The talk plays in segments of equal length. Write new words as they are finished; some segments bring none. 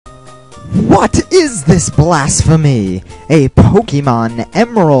What is this blasphemy? A Pokemon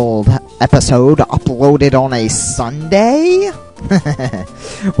Emerald episode uploaded on a Sunday?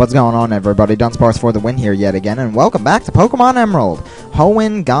 What's going on, everybody? Dunsparce for the win here yet again, and welcome back to Pokemon Emerald.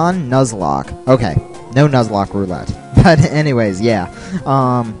 Hoenn gone Nuzlocke. Okay, no Nuzlocke Roulette. But anyways, yeah.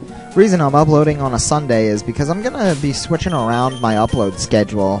 Reason I'm uploading on a Sunday is because I'm gonna be switching around my upload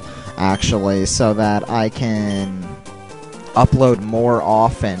schedule, actually, so that I can upload more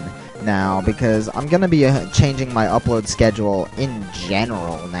often now, because I'm gonna be changing my upload schedule in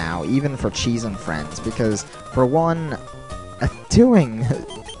general now, even for Cheese and Friends, because for one, doing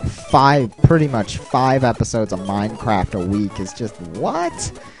pretty much five episodes of Minecraft a week is just,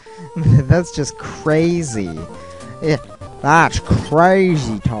 what? That's just crazy. That's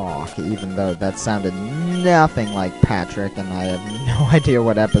crazy talk, even though that sounded nothing like Patrick, and I have no idea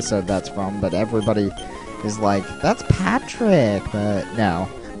what episode that's from, but everybody is like, that's Patrick, but no.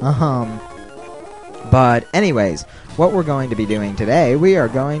 But anyways, what we're going to be doing today, we are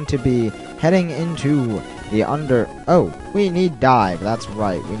going to be heading into the oh, we need Dive, that's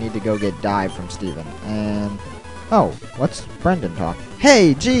right, we need to go get Dive from Steven, and, oh, what's Brendan talk?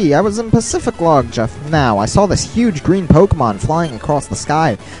 Hey, gee, I was in Pacific Log just now. I saw this huge green Pokemon flying across the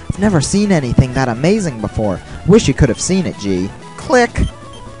sky. I've never seen anything that amazing before. Wish you could have seen it, G. Click.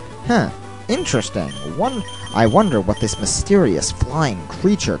 Huh, interesting. I wonder what this mysterious flying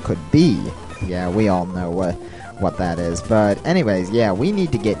creature could be. Yeah, we all know what that is. But anyways, yeah, we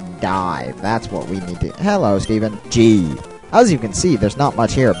need to get Dive. That's what we need to... Hello, Steven. Gee. As you can see, there's not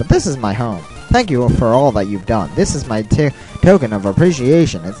much here, but this is my home. Thank you for all that you've done. This is my token of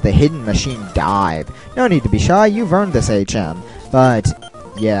appreciation. It's the hidden machine Dive. No need to be shy, you've earned this HM. But,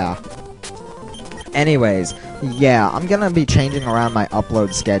 yeah. Anyways, yeah, I'm gonna be changing around my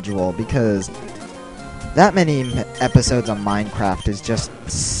upload schedule because that many episodes of Minecraft is just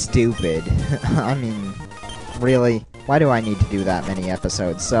stupid. I mean, really? Why do I need to do that many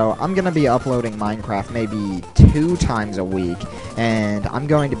episodes? So, I'm gonna be uploading Minecraft maybe 2 times a week, and I'm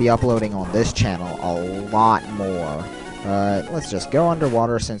going to be uploading on this channel a lot more. Let's just go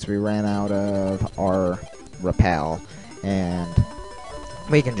underwater since we ran out of our repel, and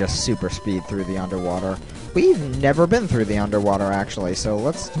we can just super speed through the underwater. We've never been through the underwater, actually, so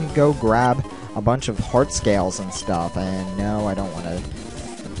let's go grab a bunch of heart scales and stuff, and no, I don't want to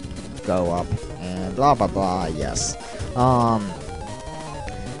go up, and blah blah blah, yes.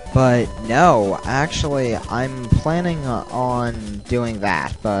 But no, actually, I'm planning on doing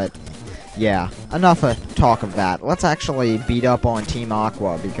that, but yeah, enough talk of that. Let's actually beat up on Team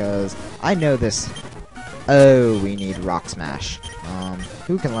Aqua, because I know this... Oh, we need Rock Smash.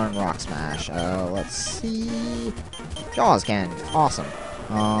 Who can learn Rock Smash? Let's see... Jaws can. Awesome.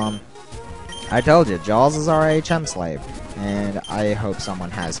 I told you, Jaws is our HM slave, and I hope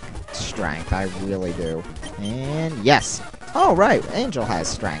someone has strength. I really do. And yes! Oh, right, Angel has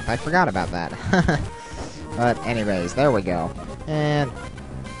strength. I forgot about that. But anyways, there we go. And...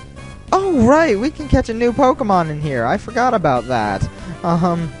 oh, right, we can catch a new Pokemon in here. I forgot about that.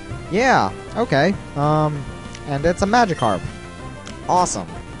 Yeah, okay. And it's a Magikarp. Awesome.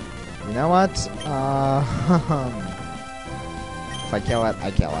 You know what? If I kill it,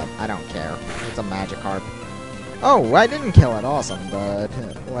 I kill it. I don't care. It's a Magikarp. Oh, I didn't kill it. Awesome, but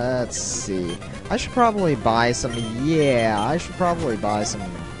let's see. I should probably buy some... Yeah, I should probably buy some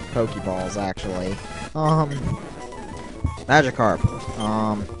Pokeballs, actually. Magikarp.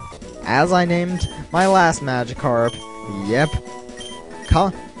 As I named my last Magikarp, yep.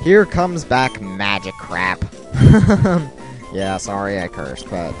 Here comes back Magicrap. Yeah, sorry I cursed,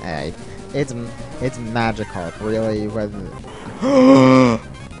 but hey. It's Magikarp, really.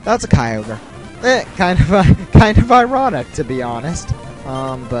 That's a Kyogre. Kind of ironic, to be honest.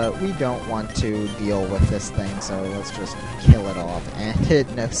 But we don't want to deal with this thing, so let's just kill it off. And hit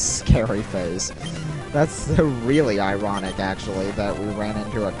no scary face. That's really ironic, actually, that we ran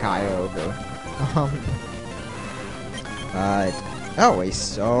into a Kyogre. Oh, he's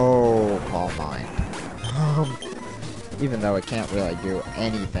so Calm Mind. Even though it can't really do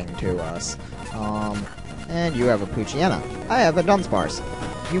anything to us. And you have a Poochyena. I have a Dunsparce.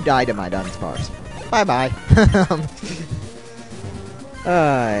 You die to my Dunsparce. Bye-bye.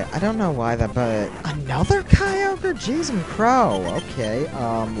 I don't know why that, but... Another Kyogre? Jeez and Crow. Okay,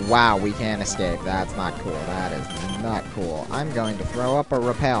 wow, we can't escape. That's not cool. That is not cool. I'm going to throw up a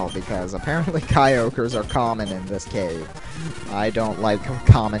repel, because apparently Kyogres are common in this cave. I don't like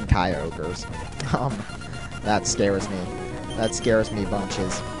common Kyogres. That scares me. That scares me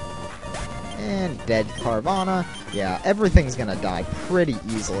bunches. And dead Carvana. Yeah, everything's gonna die pretty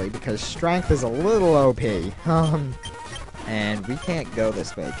easily because strength is a little OP. And we can't go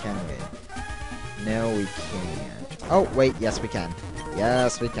this way, can we? No, we can't. Oh, wait, yes we can.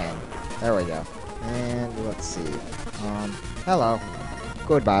 Yes, we can. There we go. And let's see. Hello.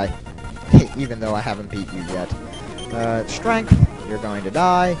 Goodbye. Even though I haven't beat you yet. Strength, you're going to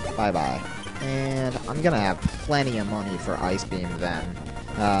die. Bye-bye. And I'm gonna have plenty of money for Ice Beam then.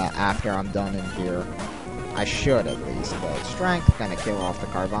 After I'm done in here. I should, at least. But Strength, gonna kill off the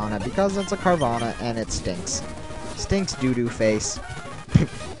Carvana because it's a Carvana and it stinks. Stinks doo-doo face.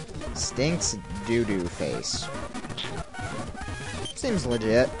 Stinks doo-doo face. Seems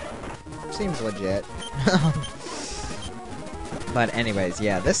legit. Seems legit. But anyways,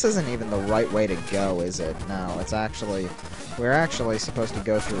 yeah, this isn't even the right way to go, is it? No, it's actually... We're actually supposed to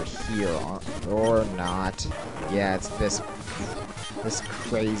go through here, or not. Yeah, it's this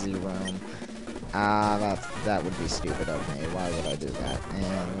crazy room. That would be stupid of me. Why would I do that?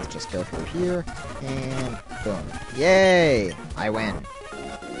 And let's just go through here, and boom. Yay! I win.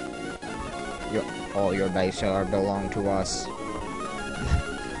 All your dice belong to us.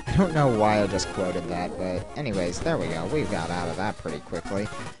 I don't know why I just quoted that, but anyways, there we go. We got out of that pretty quickly.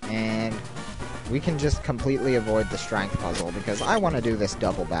 And we can just completely avoid the strength puzzle, because I want to do this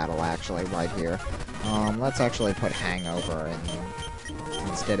double battle, actually, right here. Let's actually put Hangover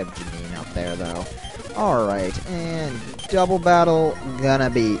instead of Janine up there, though. Alright, and double battle gonna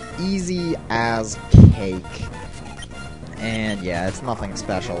be easy as cake. And yeah, it's nothing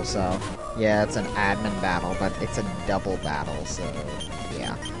special, so yeah, it's an admin battle, but it's a double battle, so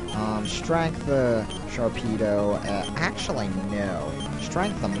yeah. Strength the Sharpedo, actually no.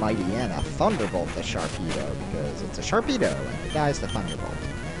 Strength the Mightyena, Thunderbolt the Sharpedo, because it's a Sharpedo, and it dies the Thunderbolt.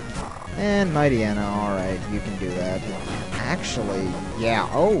 And Mightyena, alright, you can do that. Actually, yeah,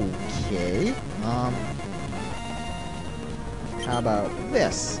 okay. How about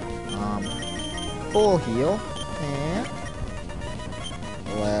this? Full heal, and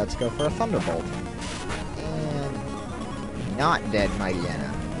let's go for a Thunderbolt. And not dead Mightyena.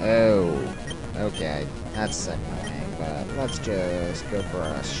 Oh, okay, that's annoying, but let's just go for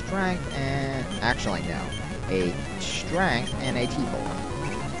a Strength and... Actually, no. A Strength and a T-Bolt.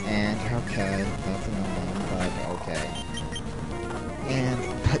 And, okay, that's annoying, but okay.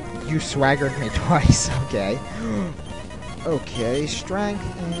 And you swaggered me twice, okay. Okay, Strength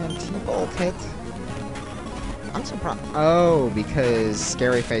and T-Bolt hit. I'm surprised. Oh, because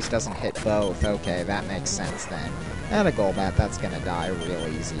Scary Face doesn't hit both. Okay, that makes sense then. And a Golbat, that's gonna die real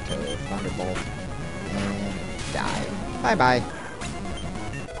easy to Thunderbolt. And die. Bye-bye.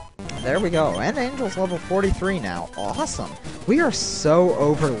 There we go. And Angel's level 43 now. Awesome. We are so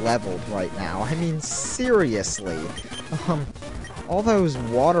over-leveled right now. I mean, seriously. All those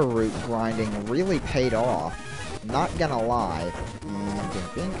water root grinding really paid off. Not gonna lie. And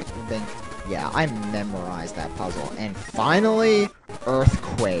bink, bink, bink. Yeah, I memorized that puzzle. And finally,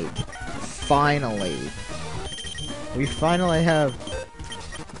 Earthquake. Finally. We finally have...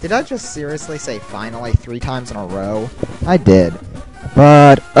 Did I just seriously say finally 3 times in a row? I did.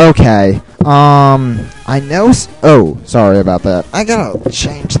 But, okay. I know... Oh, sorry about that. I gotta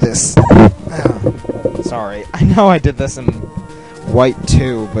change this. Sorry. I know I did this in white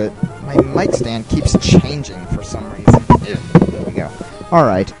too, but my mic stand keeps changing for some reason. There we go.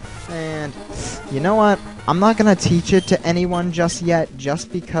 Alright. And, you know what? I'm not gonna teach it to anyone just yet,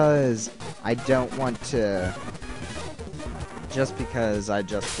 just because I don't want to... Just because I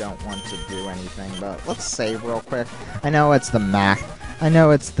just don't want to do anything, but let's save real quick. I know it's the I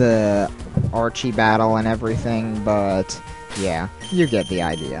know it's the Archie battle and everything, but yeah, you get the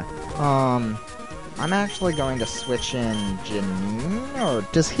idea. I'm actually going to switch in Janine, or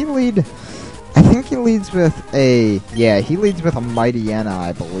does he lead? I think he leads with a, yeah, he leads with a Mightyena,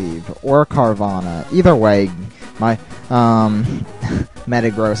 I believe, or Carvana. Either way, my,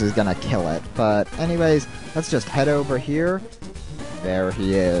 Metagross is gonna kill it. But anyways, let's just head over here. There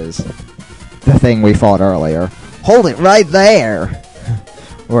he is. The thing we fought earlier. Hold it right there!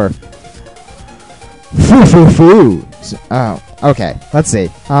 Or... Foo-foo-foo! Oh, okay. Let's see.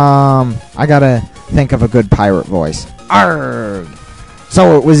 I gotta think of a good pirate voice. Arrgh!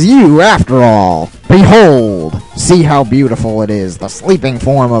 So it was you, after all! Behold! See how beautiful it is, the sleeping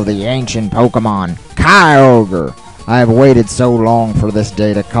form of the ancient Pokemon, Kyogre! I have waited so long for this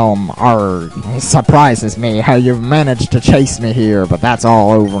day to come. Arrgh. It surprises me how you've managed to chase me here, but that's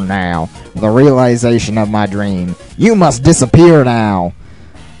all over now. The realization of my dream. You must disappear now!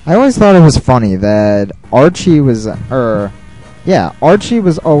 I always thought it was funny that Archie was, Archie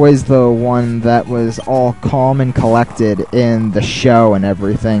was always the one that was all calm and collected in the show and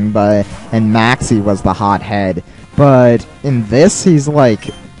everything, and Maxie was the hothead. But in this, he's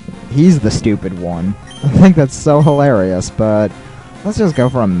the stupid one. I think that's so hilarious, but let's just go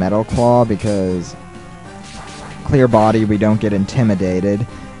for a Metal Claw because clear body, we don't get intimidated,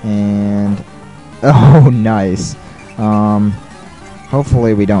 and oh, nice.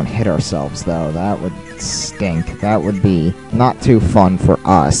 Hopefully we don't hit ourselves, though. That would stink. That would be not too fun for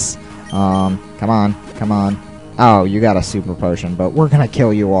us. Come on, come on. Oh, you got a super potion, but we're gonna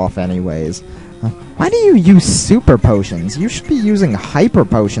kill you off anyways. Why do you use super potions? You should be using hyper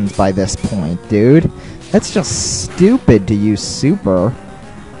potions by this point, dude. That's just stupid to use super.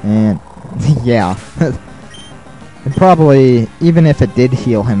 And, yeah. And probably, even if it did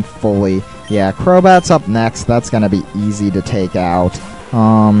heal him fully, yeah, Crobat's up next. That's gonna be easy to take out.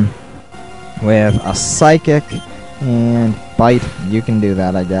 With a Psychic and Bite, you can do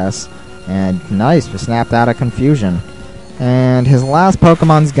that, I guess. And nice, we snapped out of confusion. And his last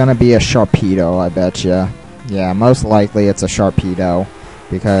Pokemon's gonna be a Sharpedo, I betcha. Yeah, most likely it's a Sharpedo.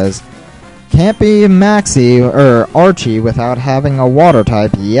 Because can't be Maxie or Archie without having a water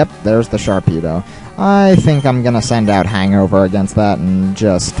type. Yep, there's the Sharpedo. I think I'm gonna send out Hangover against that and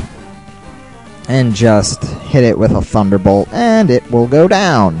just hit it with a Thunderbolt, and it will go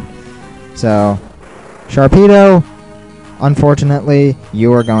down. So, Sharpedo, unfortunately,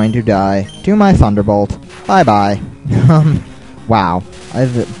 you are going to die to my Thunderbolt. Bye-bye. Wow.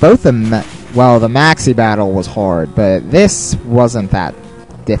 The Maxi battle was hard, but this wasn't that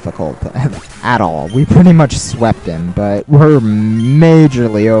difficult at all. We pretty much swept him, but we're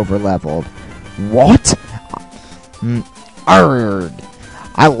majorly over-leveled. What? Arrgh.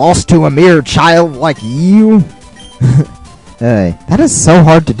 I lost to a mere child like you? Hey, that is so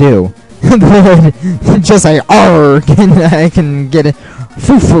hard to do. Just say arrgh and I can get it.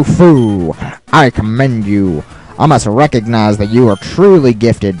 Foo foo foo. I commend you. I must recognize that you are truly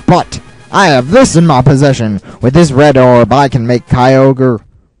gifted, but I have this in my possession. With this red orb, I can make Kyogre.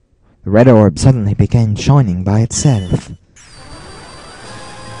 The red orb suddenly began shining by itself.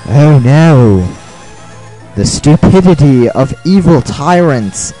 Oh no. The stupidity of evil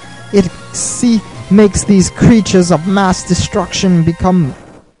tyrants. It makes these creatures of mass destruction become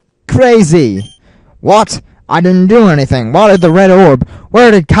crazy. What? I didn't do anything. What did the red orb?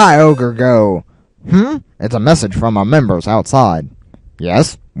 Where did Kyogre go? It's a message from our members outside.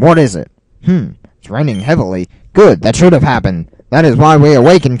 Yes? What is it? It's raining heavily. Good, that should have happened. That is why we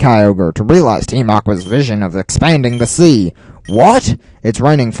awakened Kyogre, to realize Team Aqua's vision of expanding the sea. What? It's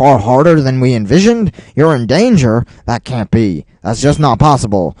raining far harder than we envisioned? You're in danger? That can't be. That's just not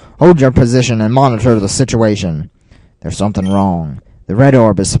possible. Hold your position and monitor the situation. There's something wrong. The red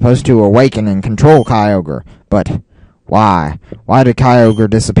orb is supposed to awaken and control Kyogre. But why? Why did Kyogre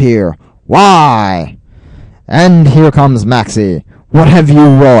disappear? Why? And here comes Maxie. What have you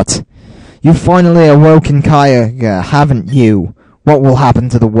wrought? You've finally awoken Kyogre, haven't you? What will happen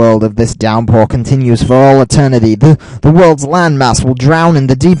to the world if this downpour continues for all eternity? The world's landmass will drown in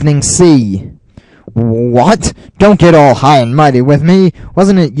the deepening sea. What? Don't get all high and mighty with me.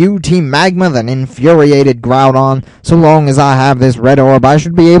 Wasn't it you, Team Magma, that infuriated Groudon? So long as I have this red orb, I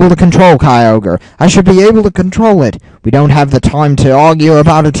should be able to control Kyogre. I should be able to control it. We don't have the time to argue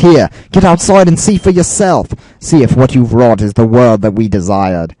about it here. Get outside and see for yourself. See if what you've wrought is the world that we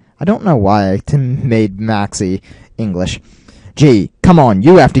desired. I don't know why I made Maxie English. Gee, come on,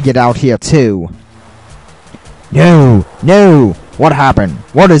 you have to get out here too. No, no! What happened?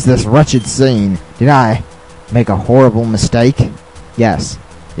 What is this wretched scene? Did I make a horrible mistake? Yes.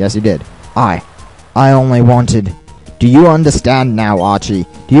 Yes, you did. I only wanted... Do you understand now, Archie?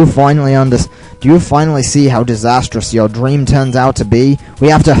 Do you finally see how disastrous your dream turns out to be? We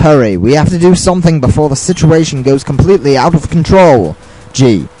have to hurry. We have to do something before the situation goes completely out of control.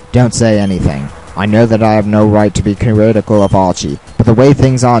 Gee, don't say anything. I know that I have no right to be critical of Archie, but the way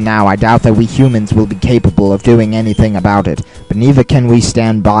things are now, I doubt that we humans will be capable of doing anything about it. But neither can we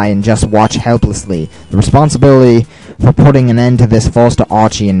stand by and just watch helplessly. The responsibility for putting an end to this falls to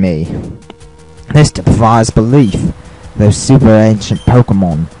Archie and me. This defies belief. Those super ancient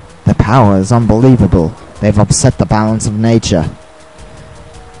Pokemon, their power is unbelievable. They've upset the balance of nature.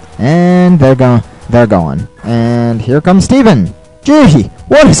 And they're gone. And here comes Steven. Gee,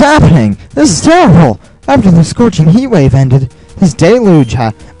 what is happening? This is terrible! After the scorching heat wave ended, this deluge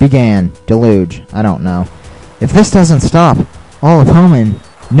began. Deluge, I don't know. If this doesn't stop, all of Hoenn...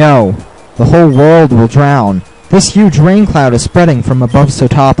 No, the whole world will drown. This huge rain cloud is spreading from above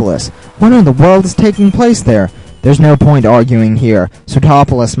Sotopolis. What in the world is taking place there? There's no point arguing here.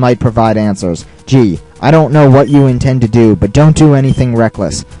 Sotopolis might provide answers. Gee, I don't know what you intend to do, but don't do anything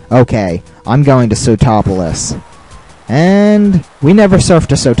reckless. Okay, I'm going to Sotopolis. And we never surfed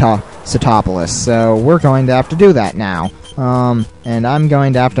to Sotopolis, so we're going to have to do that now. And I'm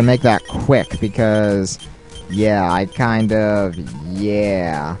going to have to make that quick because, yeah, I'm kind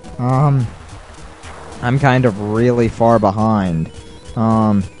of really far behind.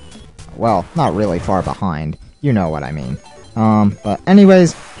 Well, not really far behind. You know what I mean. But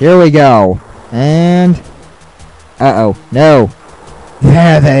anyways, here we go. And, uh-oh, no.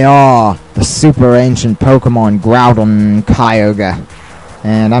 There they are, the super ancient Pokemon Groudon and Kyogre.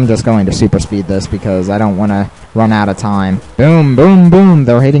 And I'm just going to super speed this because I don't want to run out of time. Boom, boom, boom,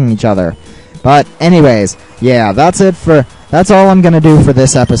 they're hitting each other. But anyways, yeah, that's all I'm going to do for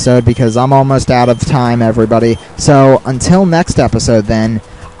this episode because I'm almost out of time, everybody. So until next episode then,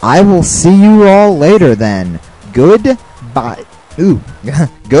 I will see you all later then. Goodbye. Ooh,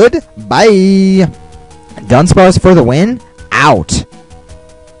 goodbye. Dunsparce for the win. Out.